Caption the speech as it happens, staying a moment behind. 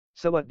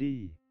สวัสดี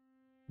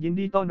ยิน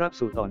ดีต้อนรับ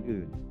สู่ตอน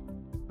อื่น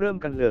เริ่ม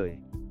กันเลย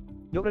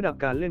ยกระดับ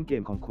การเล่นเก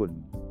มของคุณ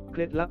เค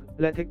ล็ดลับ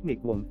และเทคนิค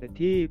วง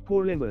ที่ผู้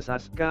เล่น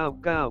vs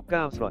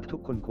 999 slot ทุ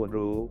กคนควร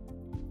รู้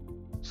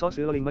ซอส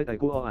ซื้อลิงไม่ไต่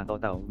กู้อ่านต่อ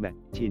เต่าแมท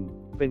ชิน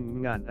เป็น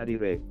งานอดิ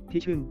เรก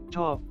ที่ชื่นช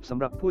อบสำ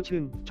หรับผู้ชื่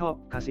นชอบ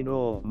คาสิโน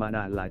มาน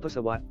านหลายทศ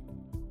วรรษ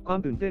ความ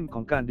ตื่นเต้นข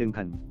องการดึง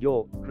ขันโย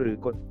กหรือ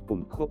กดปุ่ม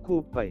ควบคู่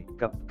ไป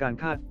กับการ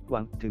คาดหวั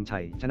งถึงชั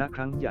ยชนะค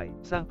รั้งใหญ่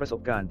สร้างประสบ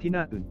การณ์ที่น่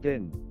าตื่นเต้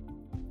น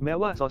แม้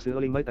ว่าซอซื้อ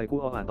ลิงไม่ไต่กู้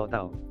อ่านต่อเต่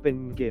าเป็น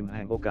เกมแ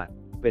ห่งโอกาส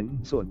เป็น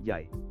ส่วนใหญ่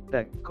แต่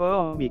ก็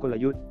มีกล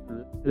ยุทธ์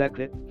และเค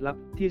ล็ดลับ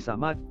ที่สา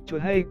มารถช่ว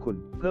ยให้คุณ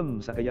เพิ่ม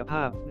ศักยภ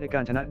าพในกา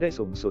รชนะได้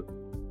สูงสุด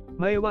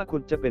ไม่ว่าคุ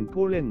ณจะเป็น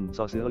ผู้เล่นซ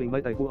อซื้อลิงไ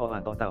ม่ไต่กู้อ่า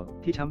นต่อเต่า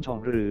ที่ช้ำชอง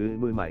หรือ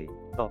มือใหม่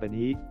ต่อไป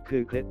นี้คื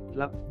อเคล็ด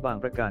ลับบาง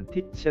ประการ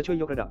ที่จะช่วย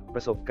ยกระดับป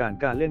ระสบการณ์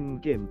การเล่น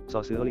เกมซอ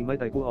ซื้อลิงไม่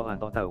ไต่กู้อ่าน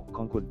ต่อเต่าข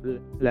องคุณ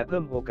และเพิ่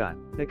มโอกาส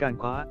ในการ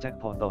คว้าแจ็ค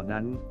พอตต่อ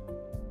นั้น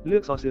เลื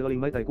อกซอซื้อลิ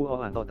งไม่ไต่กู้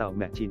อ่านต่อเต่า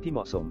แมทชินที่เห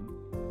มาะสม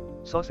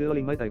ซอซื้อ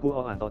ลิงไม่ไต่กู้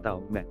อ่านต่อเต่า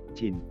แมท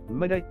ชิน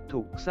ไม่ได้ถู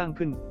กสร้าง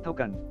ขึ้นเท่า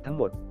กันทั้ง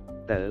หมด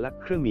แต่ละ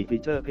เครื่องมีฟี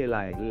เจอร์เพล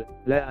ย์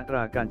และอัตร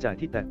าการจ่าย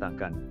ที่แตกต่าง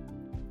กัน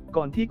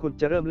ก่อนที่คุณ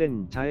จะเริ่มเล่น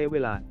ใช้เว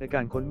ลาในก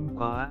ารค้นค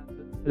ว้า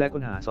และค้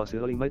นหาซอซื้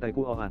อลิงไม่ไต่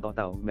กู้อ่านต่อเ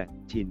ต่าแมท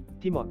ชิน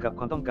ที่เหมาะกับค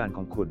วามต้องการข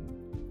องคุณ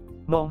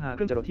มองหาเค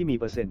รื่องจรวดที่มี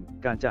เปอร์เซ็นต์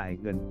การจ่าย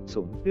เงิน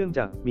สูงเนื่องจ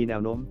ากมีแน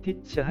วโน้มที่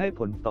จะให้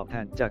ผลตอบแท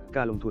นจากก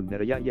ารลงทุนใน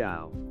ระยะยา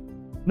ว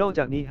นอกจ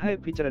ากนี้ให้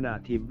พิจารณา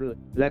ทีม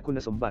และคุณ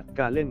สมบัติ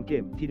การเล่นเก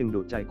มที่ดึง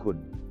ดูดใจคุณ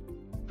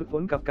ฝึกฝ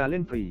นกับการเ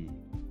ล่นฟรี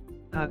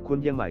หากคุณ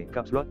ยังใหม่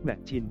กับสล็อตแมท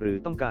ชินหรือ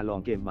ต้องการลอง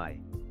เกมใหม่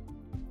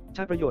ใ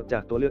ช้ประโยชน์จา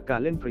กตัวเลือกกา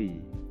รเล่นฟรี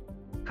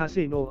คา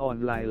สิโนออน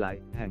ไลน์หลาย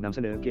แห่งนำเส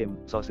นอเกม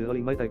ซอซื้อ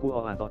ลิงไม่ไต่กู้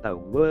อ่านต่อเต่า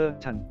เวอร์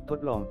ชันทด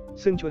ลอง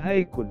ซึ่งช่วยให้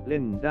คุณเล่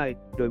นได้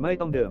โดยไม่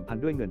ต้องเดิมพัน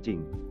ด้วยเงินจริง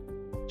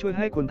ช่วยใ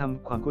ห้คุณท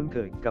ำความคุ้นเค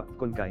ยกับ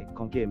กลไกข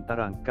องเกมตา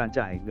รางการ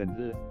จ่ายเงิน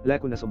และ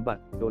คุณสมบั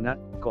ติโดนัท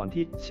ก่อน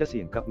ที่จะเ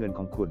สี่ยงกับเงิน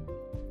ของคุณ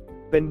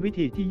เป็นวิ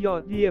ธีที่ยอ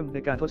ดเยี่ยมใน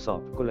การทดสอบ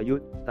กลยุท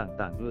ธ์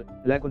ต่าง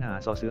ๆและค้นหา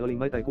ซอซื้อลิง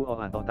ไม่ไต่กู้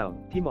อ่านต่อเต่า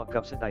ที่เหมาะกั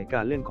บสไตล์กา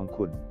รเล่นของ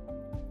คุณ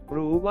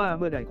รู้ว่า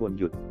เมื่อใดควร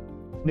หยุด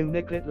หนึ่งใน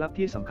เคล็ดลับ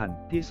ที่สำคัญ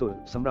ที่สุด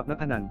สำหรับนัก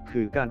พนัน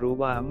คือการรู้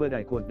ว่าเมื่อใด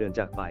ควรเดิน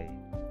จากไป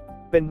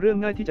เป็นเรื่อง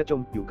ง่ายที่จะจม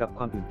อยู่กับค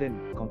วามตื่นเต้น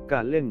ของกา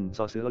รเล่นซ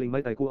อซื้อลิงไ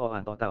ม่ไต่กู้อ่า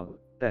นต่อเต่า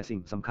แต่สิ่ง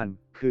สำคัญ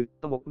คือ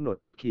ต้องกำหนด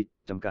ขีด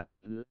จำกัด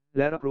แ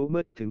ละรับรู้เ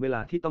มื่อถึงเวลา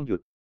ที่ต้องหยุ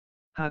ด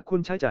หากคุณ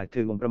ใช้จ่าย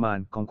ถึงวงประมาณ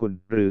ของคุณ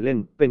หรือเล่น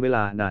เป็นเวล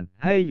านาน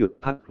ให้หยุด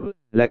พัก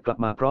และกลับ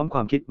มาพร้อมคว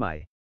ามคิดใหม่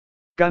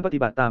การปฏิ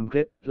บัติตามเค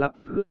ล็ดลับ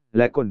แ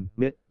ละกล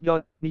เม็ดยอ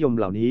ดนิยม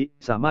เหล่านี้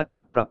สามารถ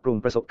ปรับปรุง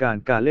ประสบการ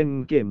ณ์การเล่น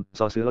เกมซ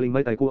อซื้อลิงไ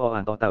ม่ไต่กู้อ่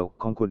านต่อเต่า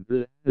ของคุณ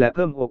และเ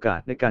พิ่มโอกาส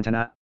ในการชน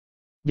ะ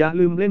อย่า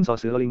ลืมเล่นซอ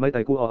ซื้อลิงไม่ไ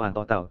ต่กู้อ่าน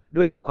ต่อเต่า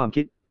ด้วยความ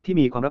คิดที่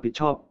มีความรับผิด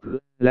ชอบ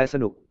และส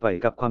นุกไป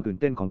กับความตื่น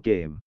เต้นของเก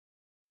ม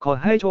ขอ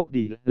ให้โชค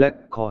ดีและ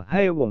ขอใ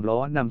ห้วงล้อ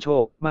นำโช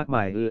คมากม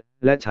าย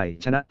และชัย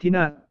ชนะที่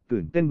น่า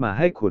ตื่นเต้นมา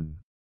ให้คุณ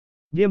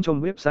เยี่ยมชม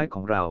เว็บไซต์ข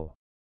องเรา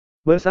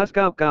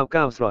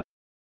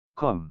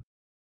vs999slot.com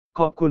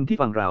ขอบคุณที่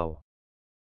ฟังเรา